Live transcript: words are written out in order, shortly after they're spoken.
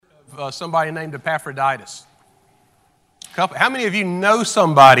somebody named Epaphroditus? How many of you know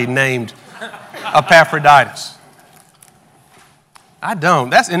somebody named Epaphroditus? I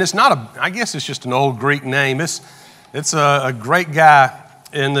don't. It's not I guess it's just an old Greek name. It's a great guy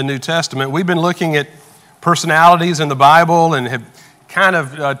in the New Testament. We've been looking at personalities in the Bible and have kind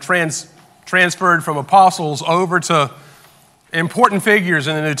of transferred from apostles over to important figures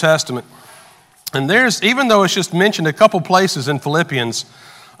in the New Testament. And even though it's just mentioned a couple places in Philippians,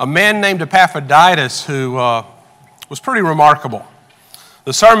 a man named Epaphroditus who was pretty remarkable.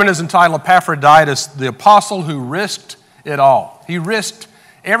 The sermon is entitled Epaphroditus, the apostle who risked it all. He risked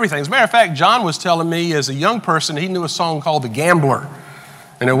everything. As a matter of fact, John was telling me as a young person, he knew a song called The Gambler.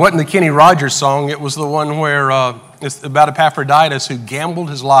 And it wasn't the Kenny Rogers song. It was the one where it's about Epaphroditus who gambled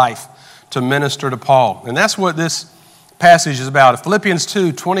his life to minister to Paul. And that's what this passage is about. Philippians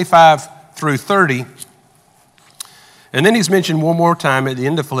 2, 25 through 30. And then he's mentioned one more time at the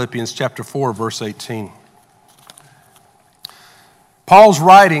end of Philippians chapter 4, verse 18. Paul's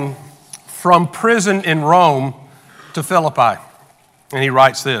writing from prison in Rome to Philippi. And he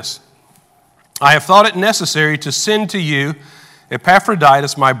writes this: I have thought it necessary to send to you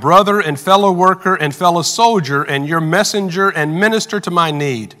Epaphroditus, my brother and fellow worker and fellow soldier, and your messenger and minister to my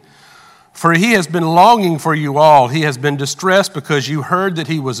need. For he has been longing for you all. He has been distressed because you heard that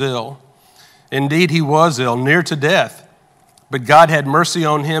he was ill. Indeed, he was ill, near to death. But God had mercy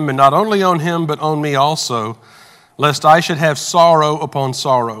on him, and not only on him, but on me also, lest I should have sorrow upon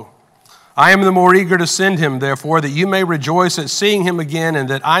sorrow. I am the more eager to send him, therefore, that you may rejoice at seeing him again, and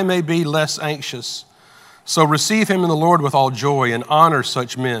that I may be less anxious. So receive him in the Lord with all joy, and honor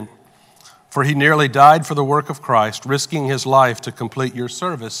such men. For he nearly died for the work of Christ, risking his life to complete your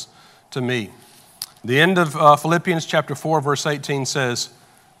service to me. The end of Philippians chapter 4, verse 18 says,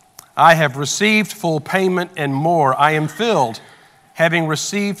 I have received full payment and more. I am filled, having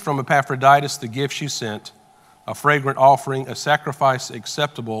received from Epaphroditus the gifts you sent, a fragrant offering, a sacrifice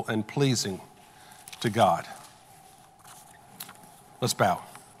acceptable and pleasing to God. Let's bow.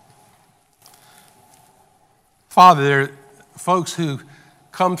 Father, there are folks who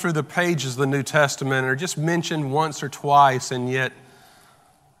come through the pages of the New Testament and are just mentioned once or twice, and yet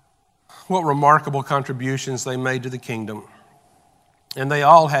what remarkable contributions they made to the kingdom. And they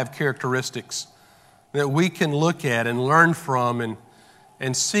all have characteristics that we can look at and learn from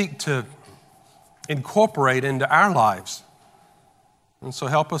and seek to incorporate into our lives. And so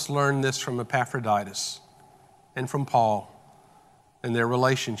help us learn this from Epaphroditus and from Paul and their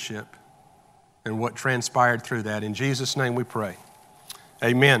relationship and what transpired through that. In Jesus' name we pray.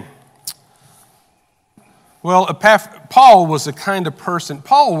 Amen. Well, Paul was the kind of person,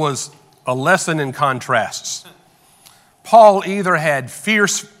 Paul was a lesson in contrasts. Paul either had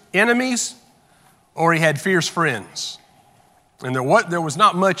fierce enemies or he had fierce friends. And there was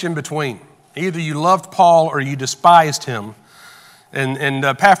not much in between. Either you loved Paul or you despised him. And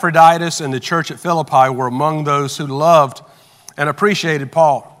Epaphroditus and the church at Philippi were among those who loved and appreciated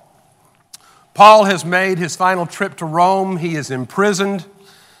Paul. Paul has made his final trip to Rome. He is imprisoned.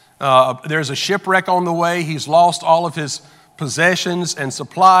 There's a shipwreck on the way. He's lost all of his possessions and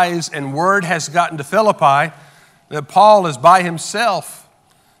supplies, and word has gotten to Philippi that Paul is by himself.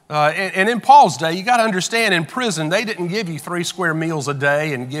 And in Paul's day, you got to understand, in prison, they didn't give you 3 square meals a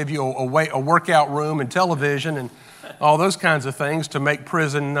day and give you a workout room and television and all those kinds of things to make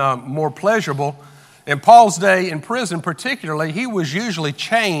prison more pleasurable. In Paul's day, in prison particularly, he was usually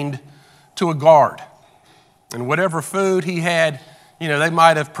chained to a guard. And whatever food he had, they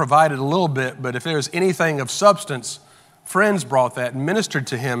might have provided a little bit, but if there was anything of substance, friends brought that and ministered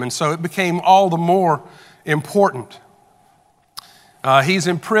to him. And so it became all the more important. He's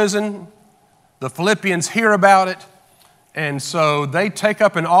in prison. The Philippians hear about it. And so they take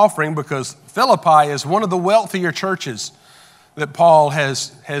up an offering because Philippi is one of the wealthier churches that Paul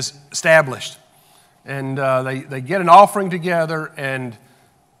has established. And they get an offering together, and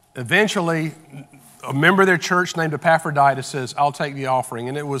eventually a member of their church named Epaphroditus says, I'll take the offering.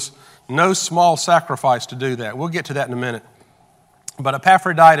 And it was no small sacrifice to do that. We'll get to that in a minute. But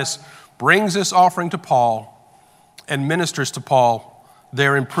Epaphroditus brings this offering to Paul and ministers to Paul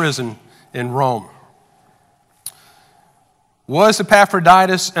there in prison in Rome. Was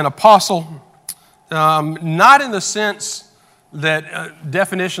Epaphroditus an apostle? Not in the sense that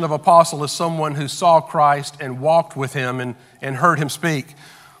definition of apostle is someone who saw Christ and walked with him and heard him speak.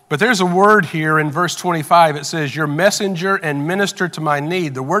 But there's a word here in verse 25. It says, your messenger and minister to my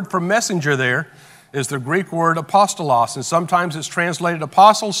need. The word for messenger there is the Greek word apostolos. And sometimes it's translated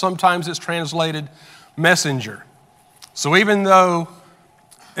apostle, sometimes it's translated messenger. So even though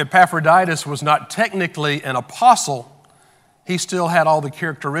Epaphroditus was not technically an apostle, he still had all the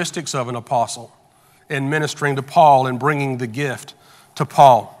characteristics of an apostle in ministering to Paul and bringing the gift to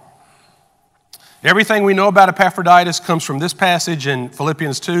Paul. Everything we know about Epaphroditus comes from this passage in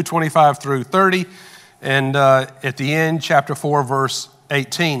Philippians 2, 25 through 30, and at the end, chapter 4, verse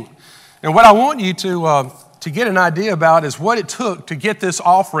 18. And what I want you to get an idea about is what it took to get this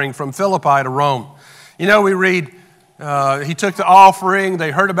offering from Philippi to Rome. You know, we read, he took the offering,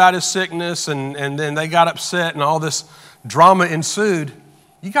 they heard about his sickness, and then they got upset and all this drama ensued.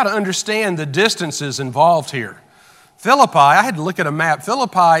 You got to understand the distances involved here. Philippi, I had to look at a map.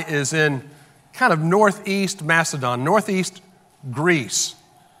 Philippi is in kind of northeast Macedon, northeast Greece.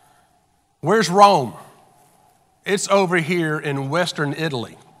 Where's Rome? It's over here in western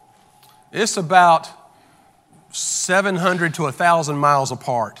Italy. It's about 700 to 1,000 miles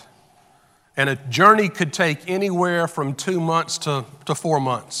apart. And a journey could take anywhere from 2 months to 4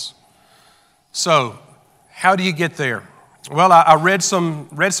 months. So, how do you get there? Well, I read some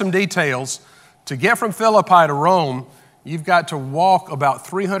details. To get from Philippi to Rome, you've got to walk about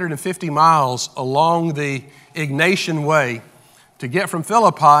 350 miles along the Egnatian Way to get from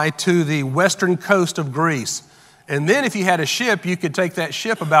Philippi to the western coast of Greece. And then if you had a ship, you could take that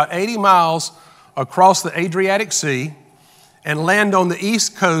ship about 80 miles across the Adriatic Sea and land on the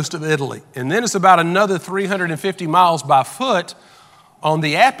east coast of Italy. And then it's about another 350 miles by foot on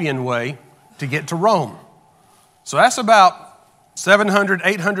the Appian Way to get to Rome. So that's about 700,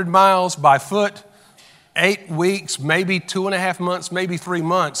 800 miles by foot, 8 weeks, maybe 2.5 months, maybe 3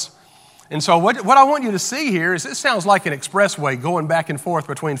 months. And so what I want you to see here is it sounds like an expressway going back and forth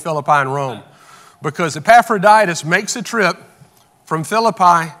between Philippi and Rome, because Epaphroditus makes a trip from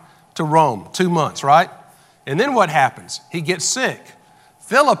Philippi to Rome, 2 months, right? And then what happens? He gets sick.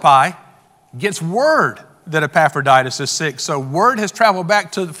 Philippi gets word that Epaphroditus is sick. So word has traveled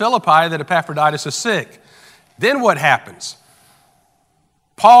back to Philippi that Epaphroditus is sick. Then what happens?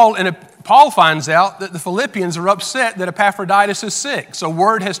 Paul finds out that the Philippians are upset that Epaphroditus is sick. So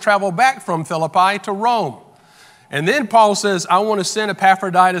word has traveled back from Philippi to Rome. And then Paul says, I want to send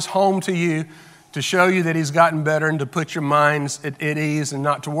Epaphroditus home to you to show you that he's gotten better and to put your minds at ease and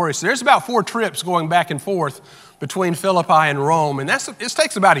not to worry. So there's about 4 trips going back and forth between Philippi and Rome. And it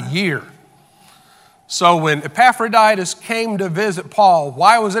takes about a year. So when Epaphroditus came to visit Paul,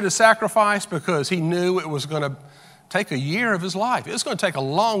 why was it a sacrifice? Because he knew it was going to take a year of his life. It was going to take a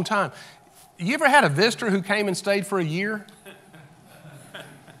long time. You ever had a visitor who came and stayed for a year?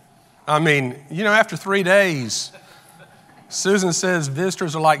 I mean, you know, after 3 days, Susan says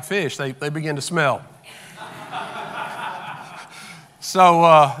visitors are like fish. They begin to smell.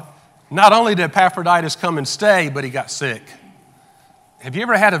 So not only did Epaphroditus come and stay, but he got sick. Have you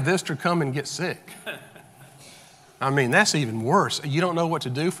ever had a visitor come and get sick? I mean, that's even worse. You don't know what to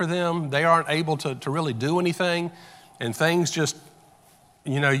do for them. They aren't able to really do anything. And things just,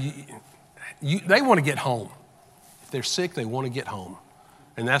 you know, they want to get home. If they're sick, they want to get home.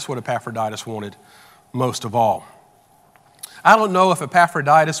 And that's what Epaphroditus wanted most of all. I don't know if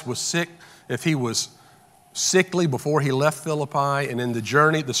Epaphroditus was sick, if he was sickly before he left Philippi, and in the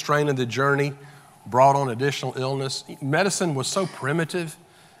journey, the strain of the journey brought on additional illness. Medicine was so primitive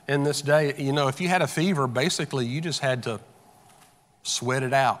in this day. You know, if you had a fever, basically you just had to sweat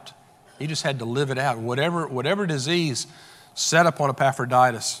it out. You just had to live it out. Whatever disease set upon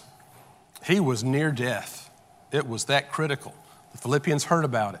Epaphroditus, he was near death. It was that critical. The Philippians heard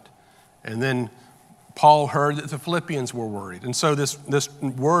about it. And then Paul heard that the Philippians were worried. And so this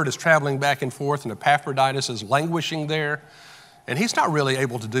word is traveling back and forth, and Epaphroditus is languishing there. And he's not really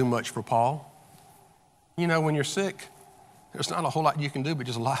able to do much for Paul. You know, when you're sick, there's not a whole lot you can do but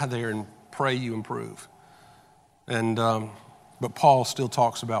just lie there and pray you improve. But Paul still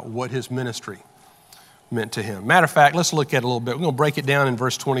talks about what his ministry meant to him. Matter of fact, let's look at it a little bit. We're going to break it down in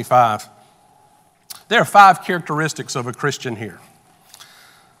verse 25. There are 5 characteristics of a Christian here.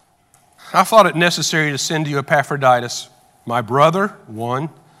 I thought it necessary to send to you Epaphroditus, my brother, 1,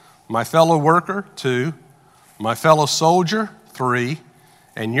 my fellow worker, 2, my fellow soldier, 3,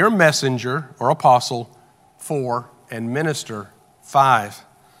 and your messenger or apostle, 4, and minister, 5,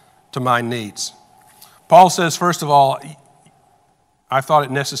 to my needs. Paul says, first of all, I thought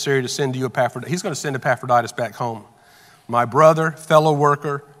it necessary to send to you Epaphroditus. He's going to send Epaphroditus back home. My brother, fellow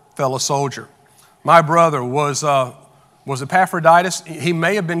worker, fellow soldier. My brother was Epaphroditus. He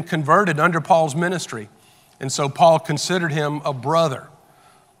may have been converted under Paul's ministry, and so Paul considered him a brother.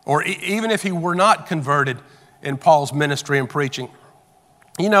 Or even if he were not converted in Paul's ministry and preaching.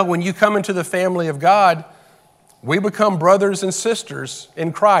 You know, when you come into the family of God, we become brothers and sisters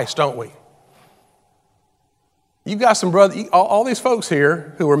in Christ, don't we? You've got some brothers, all these folks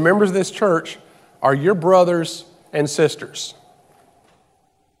here who are members of this church are your brothers and sisters.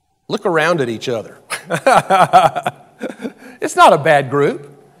 look around at each other. It's not a bad group.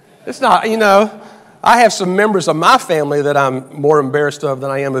 It's not, I have some members of my family that I'm more embarrassed of than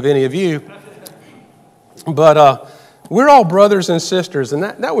I am of any of you. But we're all brothers and sisters, and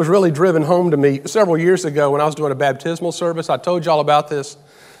that was really driven home to me several years ago when I was doing a baptismal service. I told you all about this,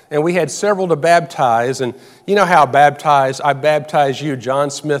 and we had several to baptize, and you know how I baptize you,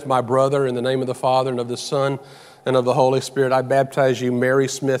 John Smith, my brother, in the name of the Father and of the Son and of the Holy Spirit. I baptize you, Mary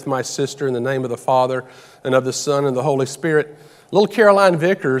Smith, my sister, in the name of the Father and of the Son and the Holy Spirit. Little Caroline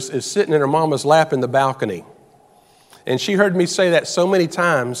Vickers is sitting in her mama's lap in the balcony, and she heard me say that so many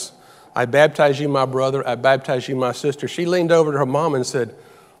times. I baptize you, my brother. I baptize you, my sister. She leaned over to her mom and said,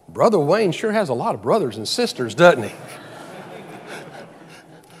 Brother Wayne sure has a lot of brothers and sisters, doesn't he?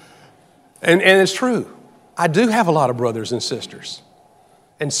 And it's true. I do have a lot of brothers and sisters.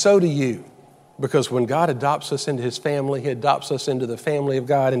 And so do you. Because when God adopts us into his family, he adopts us into the family of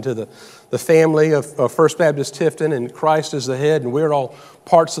God, into the family of First Baptist Tifton, and Christ is the head, and we're all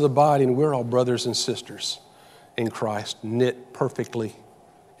parts of the body, and we're all brothers and sisters in Christ, knit perfectly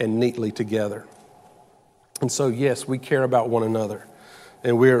and neatly together. And so, yes, we care about one another.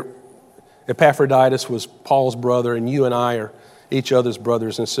 And Epaphroditus was Paul's brother, and you and I are each other's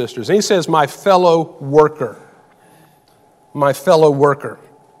brothers and sisters. And he says, my fellow worker. My fellow worker.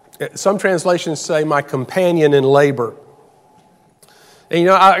 Some translations say my companion in labor. And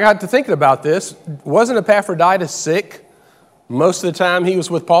I got to thinking about this. Wasn't Epaphroditus sick most of the time he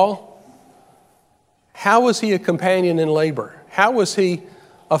was with Paul? How was he a companion in labor? How was he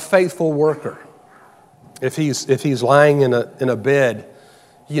a faithful worker if he's lying in a bed,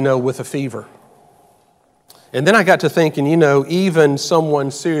 with a fever? And then I got to thinking, even someone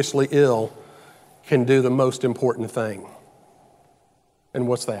seriously ill can do the most important thing. And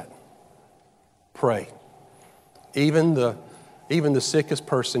what's that? Pray. Even the sickest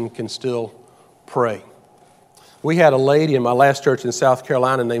person can still pray. We had a lady in my last church in South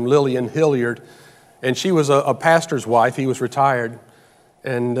Carolina named Lillian Hilliard, and she was a pastor's wife. He was retired.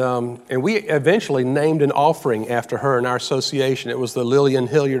 And we eventually named an offering after her in our association. It was the Lillian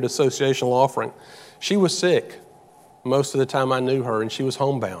Hilliard Associational Offering. She was sick most of the time I knew her, and she was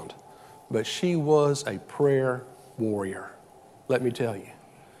homebound. But she was a prayer warrior, let me tell you.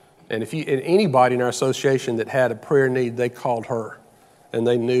 And anybody in our association that had a prayer need, they called her, and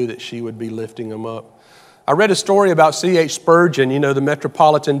they knew that she would be lifting them up. I read a story about C.H. Spurgeon, the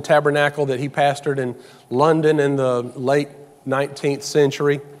Metropolitan Tabernacle that he pastored in London in the late 19th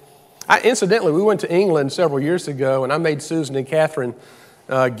century. Incidentally, we went to England several years ago, and I made Susan and Catherine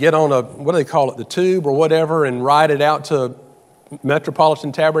get on what do they call it, the tube or whatever, and ride it out to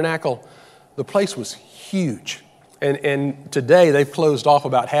Metropolitan Tabernacle. The place was huge. And today they've closed off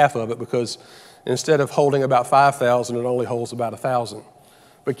about half of it because instead of holding about 5,000, it only holds about 1,000.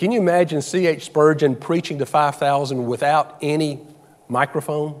 But can you imagine C.H. Spurgeon preaching to 5,000 without any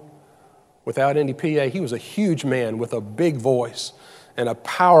microphone, without any PA? He was a huge man with a big voice and a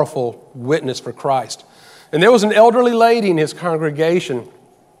powerful witness for Christ. And there was an elderly lady in his congregation,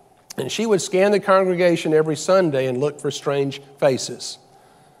 and she would scan the congregation every Sunday and look for strange faces.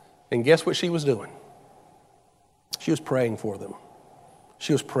 And guess what she was doing? She was praying for them.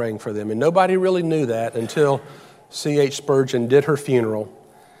 She was praying for them. And nobody really knew that until C.H. Spurgeon did her funeral,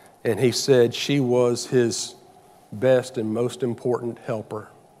 and he said she was his best and most important helper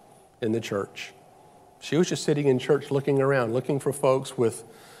in the church. She was just sitting in church looking around, looking for folks with,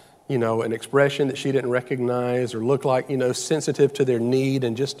 an expression that she didn't recognize or look like, sensitive to their need,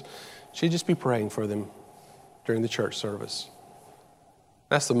 and she'd just be praying for them during the church service.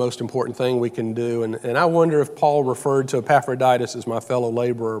 That's the most important thing we can do. And I wonder if Paul referred to Epaphroditus as my fellow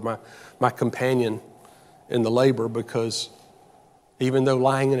laborer, my companion in the labor, because even though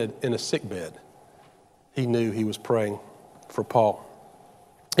lying in a sick bed, he knew he was praying for Paul.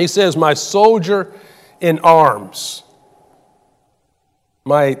 He says, my soldier in arms,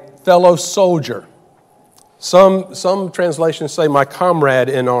 my fellow soldier. Some translations say my comrade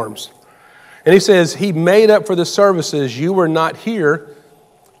in arms. And he says, he made up for the services you were not here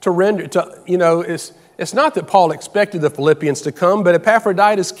to render. It's not that Paul expected the Philippians to come, but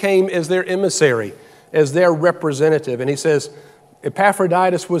Epaphroditus came as their emissary, as their representative. And he says,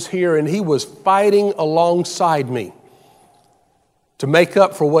 Epaphroditus was here and he was fighting alongside me to make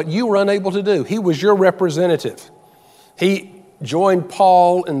up for what you were unable to do. He was your representative. He joined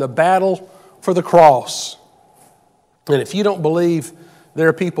Paul in the battle for the cross. And if you don't believe there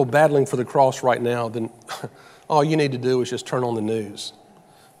are people battling for the cross right now, then all you need to do is just turn on the news.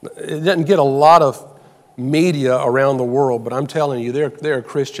 It doesn't get a lot of media around the world, but I'm telling you, there are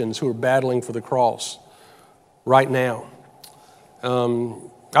Christians who are battling for the cross right now.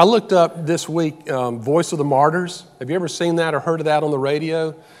 I looked up this week Voice of the Martyrs. Have you ever seen that or heard of that on the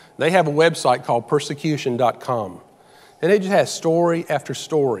radio? They have a website called persecution.com. And it just has story after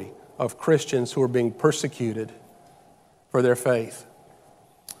story of Christians who are being persecuted for their faith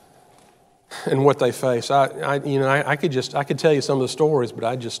and what they face. I could tell you some of the stories, but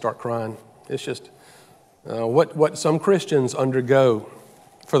I'd just start crying. It's just what some Christians undergo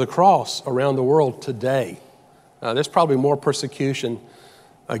for the cross around the world today. There's probably more persecution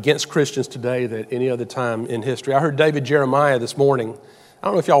against Christians today than any other time in history. I heard David Jeremiah this morning. I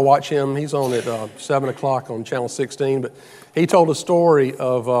don't know if y'all watch him. He's on at 7 o'clock on Channel 16, but he told a story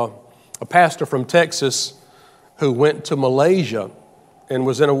of a pastor from Texas who went to Malaysia and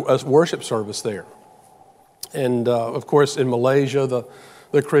was in a worship service there. And of course, in Malaysia,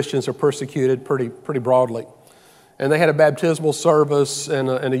 the Christians are persecuted pretty broadly. And they had a baptismal service, and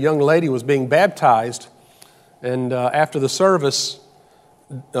a young lady was being baptized. And after the service,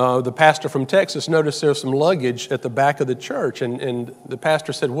 the pastor from Texas noticed there was some luggage at the back of the church. And the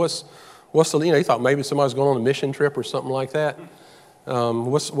pastor said, what's the, he thought maybe somebody was going on a mission trip or something like that.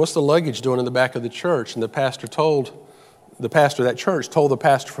 What's the luggage doing in the back of the church? And the pastor of that church told the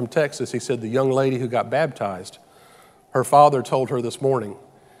pastor from Texas, he said, the young lady who got baptized, her father told her this morning,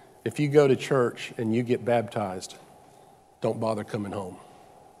 if you go to church and you get baptized, don't bother coming home.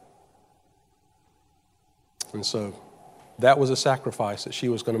 And so that was a sacrifice that she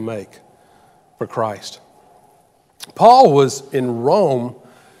was going to make for Christ. Paul was in Rome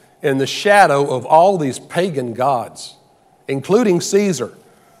in the shadow of all these pagan gods, including Caesar.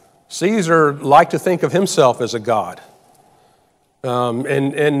 Caesar liked to think of himself as a god.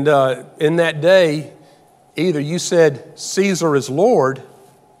 In that day, either you said Caesar is Lord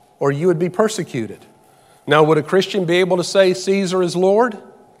or you would be persecuted. Now, would a Christian be able to say Caesar is Lord?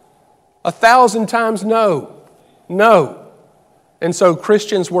 1,000 times no. No. And so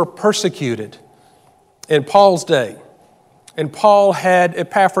Christians were persecuted in Paul's day. And Paul had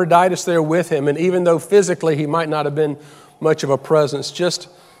Epaphroditus there with him. And even though physically he might not have been much of a presence, just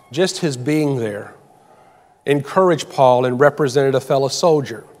his being there encouraged Paul and represented a fellow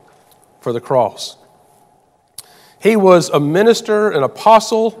soldier for the cross. He was a minister, an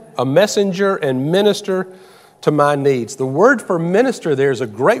apostle, a messenger, and minister to my needs. The word for minister there is a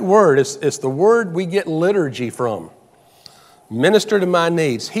great word. It's the word we get liturgy from. Minister to my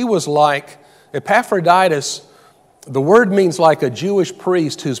needs. He was like Epaphroditus. The word means like a Jewish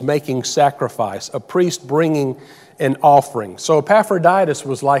priest who's making sacrifice, a priest bringing an offering. So Epaphroditus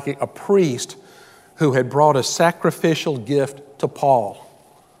was like a priest who had brought a sacrificial gift to Paul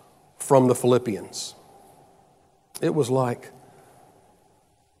from the Philippians. It was like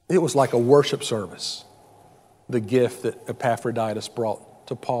a worship service, the gift that Epaphroditus brought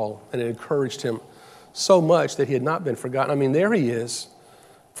to Paul, and it encouraged him so much that he had not been forgotten. I mean, there he is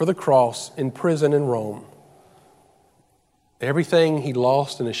for the cross in prison in Rome. Everything he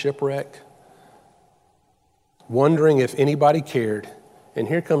lost in a shipwreck, wondering if anybody cared. And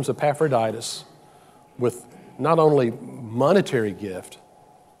here comes Epaphroditus with not only monetary gift,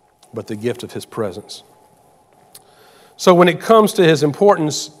 but the gift of his presence. So when it comes to his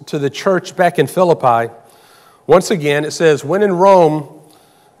importance to the church back in Philippi, once again it says, when in Rome,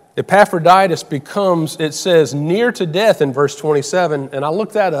 Epaphroditus becomes, it says, near to death in verse 27. And I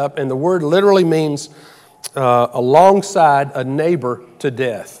looked that up, and the word literally means alongside a neighbor to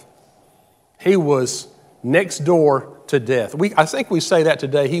death. He was next door to death. I think we say that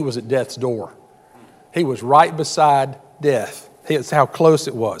today, he was at death's door. He was right beside death. That's how close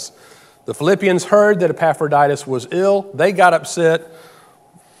it was. The Philippians heard that Epaphroditus was ill. They got upset.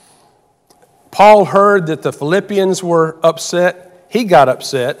 Paul heard that the Philippians were upset. He got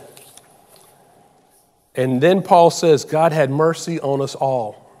upset. And then Paul says, God had mercy on us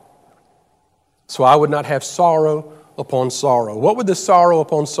all, so I would not have sorrow upon sorrow. What would the sorrow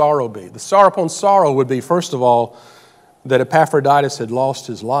upon sorrow be? The sorrow upon sorrow would be, first of all, that Epaphroditus had lost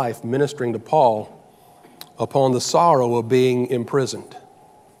his life ministering to Paul upon the sorrow of being imprisoned.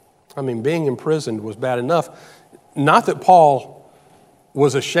 I mean, being imprisoned was bad enough. Not that Paul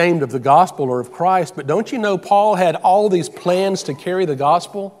was ashamed of the gospel or of Christ, but don't you know Paul had all these plans to carry the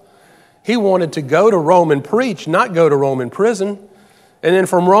gospel? He wanted to go to Rome and preach, not go to Rome in prison. And then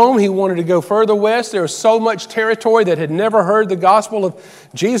from Rome, he wanted to go further west. There was so much territory that had never heard the gospel of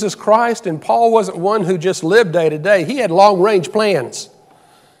Jesus Christ, and Paul wasn't one who just lived day to day. He had long-range plans.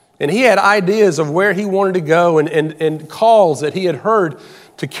 And he had ideas of where he wanted to go and calls that he had heard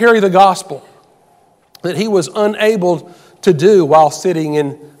to carry the gospel that he was unable to do while sitting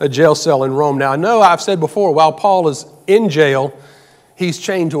in a jail cell in Rome. Now, I know I've said before, while Paul is in jail, he's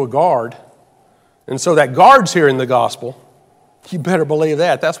chained to a guard. And so that guard's hearing the gospel. You better believe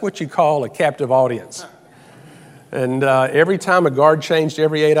that. That's what you call a captive audience. And every time a guard changed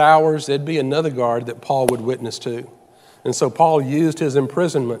every 8 hours, there'd be another guard that Paul would witness to. And so Paul used his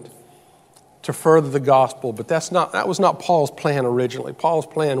imprisonment to further the gospel, but that was not Paul's plan originally. Paul's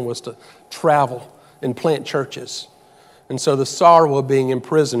plan was to travel and plant churches. And so the sorrow of being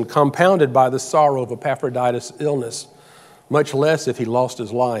imprisoned, compounded by the sorrow of Epaphroditus' illness, much less if he lost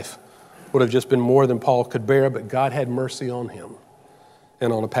his life, would have just been more than Paul could bear, but God had mercy on him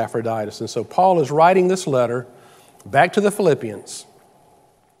and on Epaphroditus. And so Paul is writing this letter back to the Philippians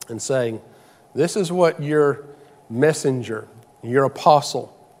and saying, this is what your messenger, your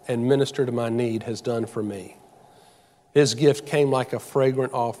apostle, and minister to my need has done for me. His gift came like a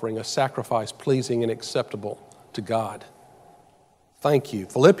fragrant offering, a sacrifice pleasing and acceptable to God. Thank you.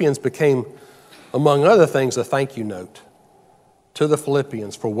 Philippians became, among other things, a thank you note to the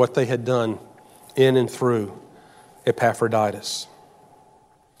Philippians for what they had done in and through Epaphroditus.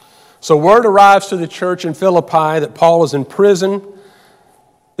 So word arrives to the church in Philippi that Paul is in prison.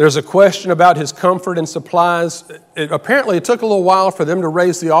 There's a question about his comfort and supplies. Apparently it took a little while for them to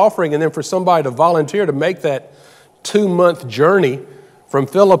raise the offering and then for somebody to volunteer to make that 2-month journey from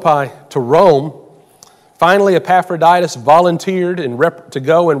Philippi to Rome. Finally, Epaphroditus volunteered to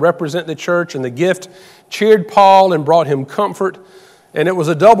go and represent the church, and the gift cheered Paul and brought him comfort. And it was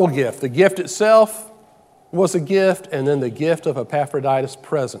a double gift. The gift itself was a gift, and then the gift of Epaphroditus'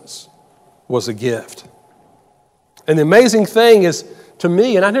 presence was a gift. And the amazing thing is, to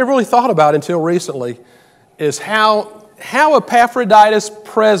me, and I never really thought about it until recently, is how Epaphroditus'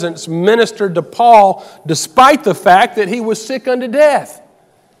 presence ministered to Paul despite the fact that he was sick unto death.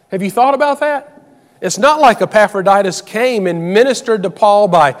 Have you thought about that? It's not like Epaphroditus came and ministered to Paul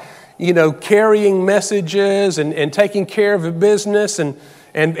by, carrying messages and taking care of the business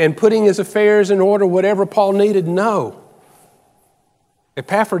and putting his affairs in order, whatever Paul needed. No.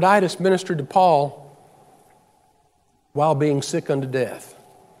 Epaphroditus ministered to Paul while being sick unto death.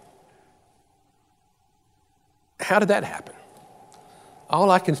 How did that happen?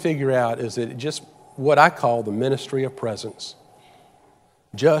 All I can figure out is that just what I call the ministry of presence,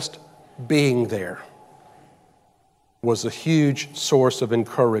 just being there, was a huge source of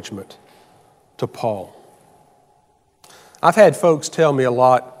encouragement to Paul. I've had folks tell me a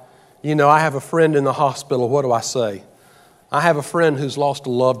lot, I have a friend in the hospital, what do I say? I have a friend who's lost a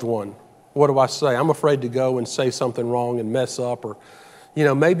loved one. What do I say? I'm afraid to go and say something wrong and mess up, or,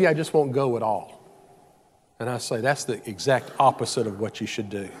 maybe I just won't go at all. And I say, that's the exact opposite of what you should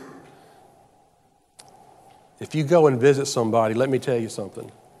do. If you go and visit somebody, let me tell you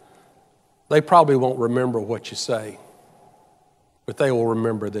something. They probably won't remember what you say, but they will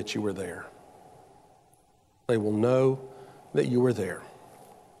remember that you were there. They will know that you were there.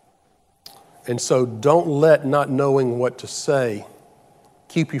 And so don't let not knowing what to say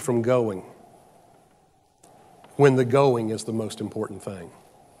keep you from going when the going is the most important thing.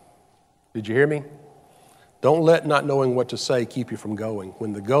 Did you hear me? Don't let not knowing what to say keep you from going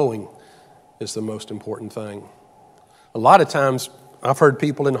when the going is the most important thing. A lot of times I've heard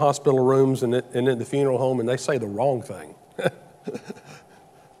people in hospital rooms and in the funeral home, and they say the wrong thing.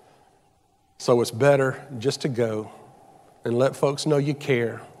 So it's better just to go and let folks know you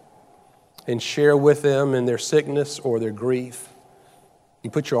care and share with them in their sickness or their grief. You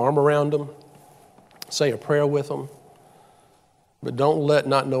put your arm around them, say a prayer with them, but don't let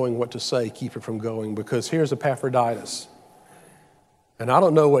not knowing what to say keep you from going, because here's Epaphroditus. And I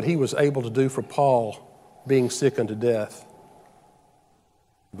don't know what he was able to do for Paul being sick unto death,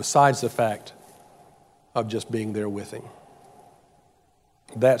 besides the fact of just being there with him.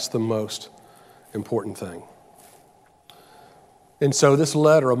 That's the most important thing. And so this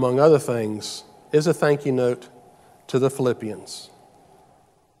letter, among other things, is a thank you note to the Philippians,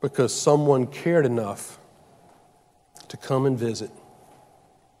 because someone cared enough to come and visit.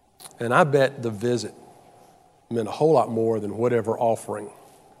 And I bet the visit meant a whole lot more than whatever offering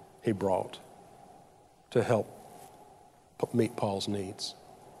he brought to help meet Paul's needs.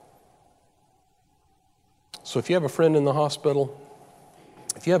 So if you have a friend in the hospital,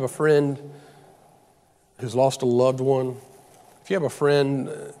 if you have a friend who's lost a loved one, if you have a friend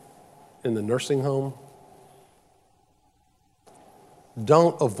in the nursing home,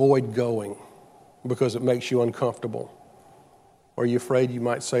 don't avoid going because it makes you uncomfortable, or you're afraid you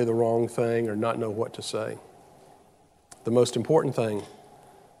might say the wrong thing or not know what to say. The most important thing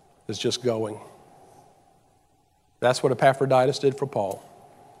is just going. That's what Epaphroditus did for Paul.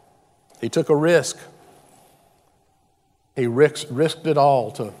 He took a risk. He risked it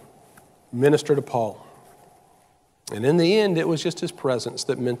all to minister to Paul. And in the end, it was just his presence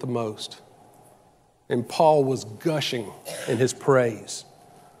that meant the most. And Paul was gushing in his praise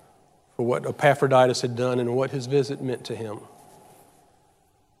for what Epaphroditus had done and what his visit meant to him.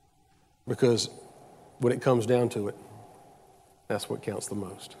 Because when it comes down to it, that's what counts the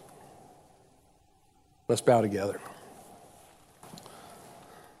most. Let's bow together.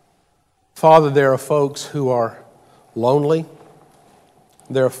 Father, there are folks who are lonely.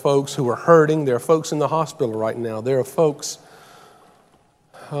 There are folks who are hurting. There are folks in the hospital right now. There are folks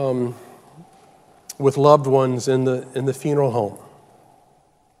with loved ones in the funeral home.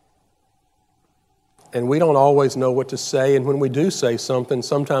 And we don't always know what to say, and when we do say something,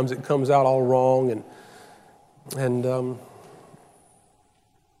 sometimes it comes out all wrong, and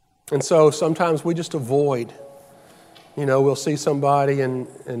so sometimes we just avoid. We'll see somebody and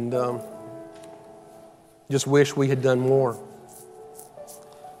just wish we had done more.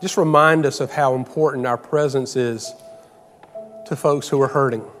 Just remind us of how important our presence is to folks who are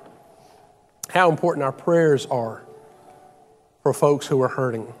hurting. How important our prayers are for folks who are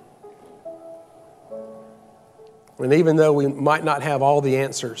hurting. And even though we might not have all the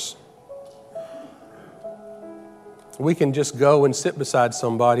answers, we can just go and sit beside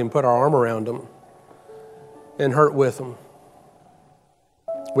somebody and put our arm around them and hurt with them.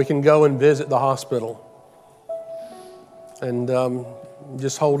 We can go and visit the hospital and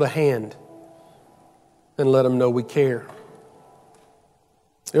just hold a hand and let them know we care.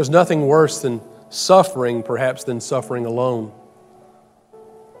 There's nothing worse than suffering, perhaps, than suffering alone.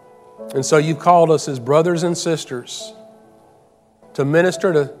 And so you've called us as brothers and sisters to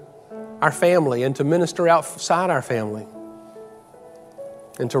minister to our family and to minister outside our family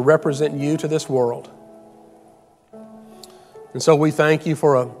and to represent you to this world. And so we thank you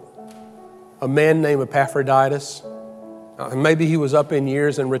for a man named Epaphroditus. Maybe he was up in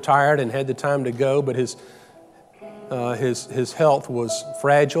years and retired and had the time to go, but his health was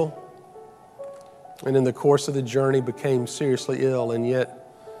fragile, and in the course of the journey became seriously ill, and yet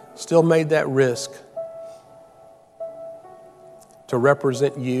still made that risk to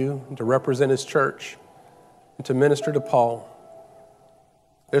represent you, to represent his church, and to minister to Paul.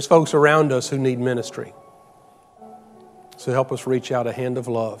 There's folks around us who need ministry, so help us reach out a hand of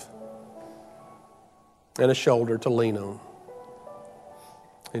love and a shoulder to lean on.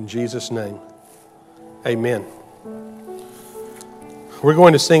 In Jesus' name, amen. We're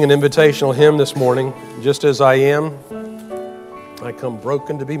going to sing an invitational hymn this morning. Just as I am, I come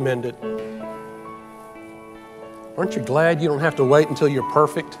broken to be mended. Aren't you glad you don't have to wait until you're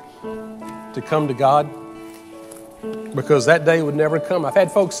perfect to come to God? Because that day would never come. I've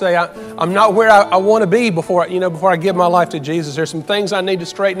had folks say, I'm not where I want to be before I give my life to Jesus. There's some things I need to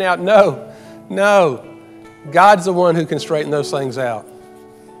straighten out. No. God's the one who can straighten those things out.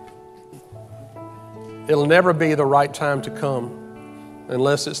 It'll never be the right time to come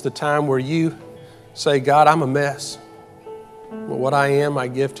unless it's the time where you say, God, I'm a mess. But what I am, I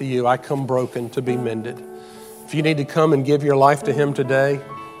give to you. I come broken to be mended. If you need to come and give your life to Him today,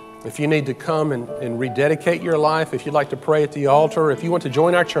 if you need to come and rededicate your life, if you'd like to pray at the altar, if you want to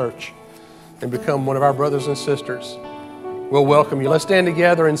join our church and become one of our brothers and sisters, we'll welcome you. Let's stand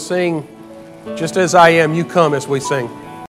together and sing, Just As I Am, You Come, as we sing.